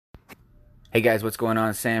Hey guys, what's going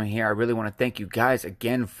on? Sam here. I really want to thank you guys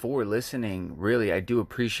again for listening. Really, I do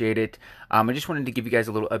appreciate it. I just wanted to give you guys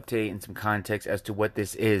a little update and some context as to what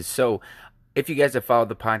this is. So, if you guys have followed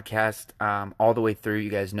the podcast all the way through, you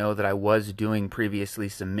guys know that I was doing previously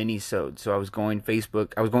some mini-sodes. So I was going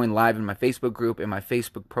live in my Facebook group, in my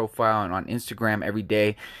Facebook profile, and on Instagram every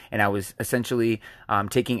day. And I was essentially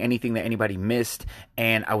taking anything that anybody missed,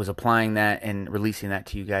 and I was applying that and releasing that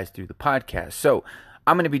to you guys through the podcast. So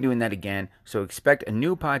I'm going to be doing that again. So expect a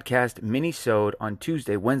new podcast mini-sode on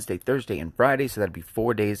Tuesday, Wednesday, Thursday, and Friday. So that'd be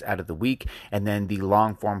 4 days out of the week. And then the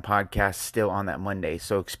long-form podcast still on that Monday.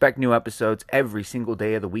 So expect new episodes every single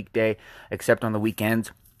day of the weekday, except on the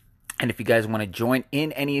weekends. And if you guys want to join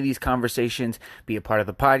in any of these conversations, be a part of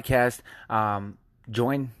the podcast,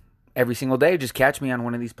 join every single day. Just catch me on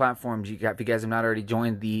one of these platforms. If you guys have not already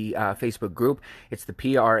joined the Facebook group, it's the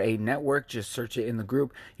PRA Network. Just search it in the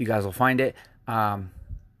group. You guys will find it.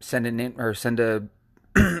 Send a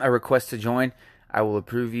a request to join. I will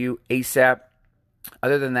approve you ASAP.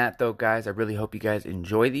 Other than that, though, guys, I really hope you guys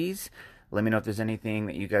enjoy these. Let me know if there's anything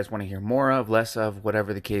that you guys want to hear more of, less of,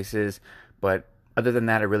 whatever the case is. But other than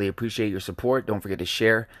that, I really appreciate your support. Don't forget to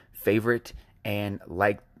share, favorite, and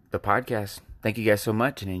like the podcast. Thank you guys so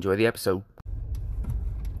much, and enjoy the episode.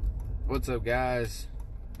 What's up, guys?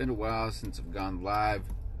 Been a while since I've gone live.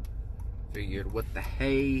 Figured, what the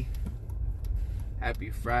hey?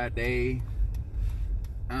 Happy Friday.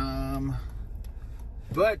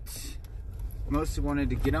 But mostly wanted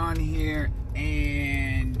to get on here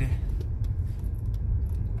and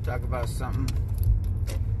talk about something,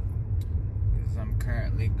 because I'm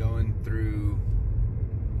currently going through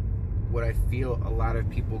what I feel a lot of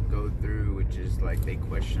people go through, which is like they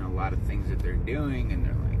question a lot of things that they're doing, and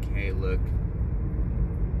they're like, hey, look,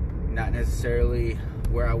 not necessarily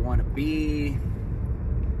where I want to be.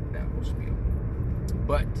 That whole spiel.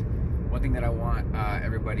 But one thing that I want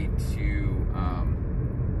everybody to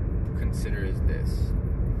consider is this.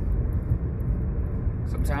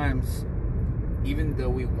 Sometimes, even though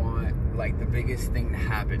we want like the biggest thing to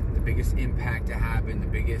happen, the biggest impact to happen, the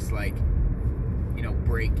biggest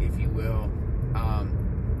break, if you will,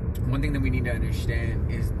 one thing that we need to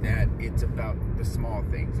understand is that it's about the small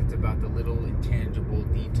things. It's about the little intangible,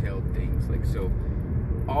 detailed things. Like, so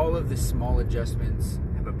all of the small adjustments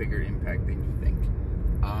have a bigger impact than you think.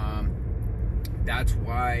 That's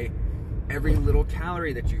why every little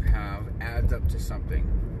calorie that you have adds up to something,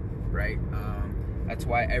 right? That's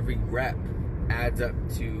why every rep adds up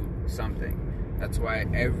to something. That's why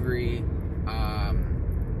every,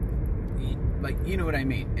 you know what I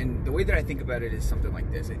mean? And the way that I think about it is something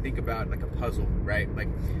like this. I think about like a puzzle, right? Like,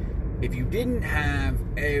 if you didn't have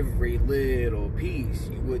every little piece,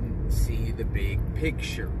 you wouldn't see the big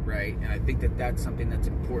picture, right? And I think that that's something that's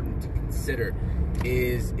important to consider,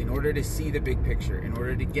 is in order to see the big picture, in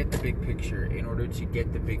order to get the big picture, in order to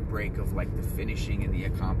get the big break of like the finishing and the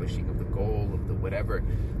accomplishing of the goal, of the whatever,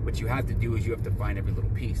 what you have to do is you have to find every little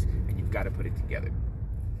piece, and you've got to put it together.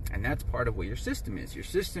 And that's part of what your system is. Your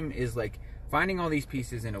system is like finding all these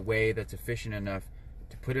pieces in a way that's efficient enough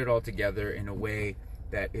to put it all together in a way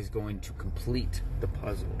that is going to complete the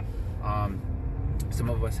puzzle. Some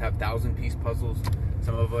of us have 1,000-piece puzzles.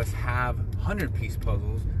 Some of us have 100-piece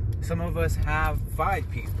puzzles. Some of us have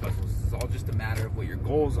 5-piece puzzles. It's all just a matter of what your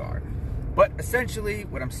goals are. But essentially,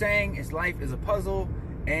 what I'm saying is life is a puzzle,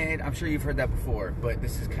 and I'm sure you've heard that before, but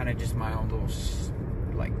this is kind of just my own little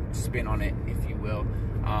spin on it, if you will.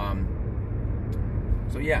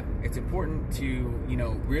 So yeah, it's important to,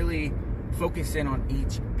 really focus in on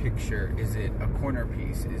each picture. Is it a corner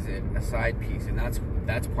piece? Is it a side piece? And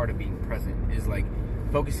that's part of being present, is like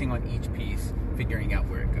focusing on each piece, figuring out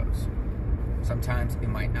where it goes. Sometimes it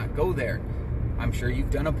might not go there. I'm sure you've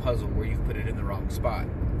done a puzzle where you've put it in the wrong spot.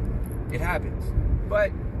 It happens.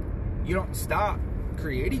 But you don't stop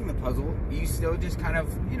creating the puzzle. You still just kind of,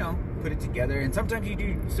 put it together. And sometimes you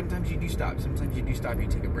do stop. Sometimes you do stop, you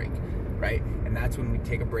take a break, right? And that's when we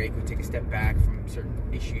take a break, we take a step back from certain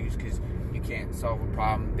issues, because you can't solve a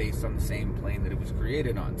problem based on the same plane that it was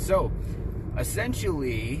created on. So,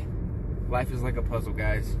 essentially, life is like a puzzle,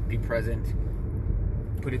 guys. Be present,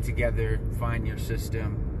 put it together, find your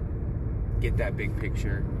system, get that big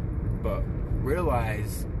picture, but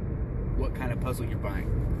realize what kind of puzzle you're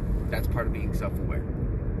buying. That's part of being self-aware.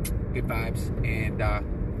 Good vibes. And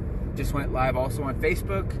just went live also on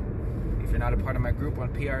Facebook. If you're not a part of my group on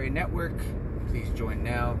PRA Network, please join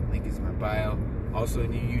now. Link is in my bio. Also,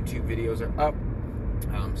 new YouTube videos are up.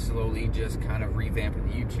 Slowly just kind of revamping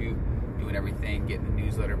the YouTube, doing everything, getting the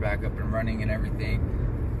newsletter back up and running and everything.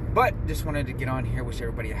 But just wanted to get on here, wish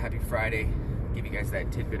everybody a happy Friday, give you guys that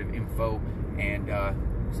tidbit of info, and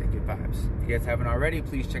say goodbye. vibes. If you guys haven't already,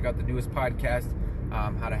 please check out the newest podcast,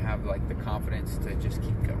 how to have like the confidence to just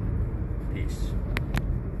keep going. Peace.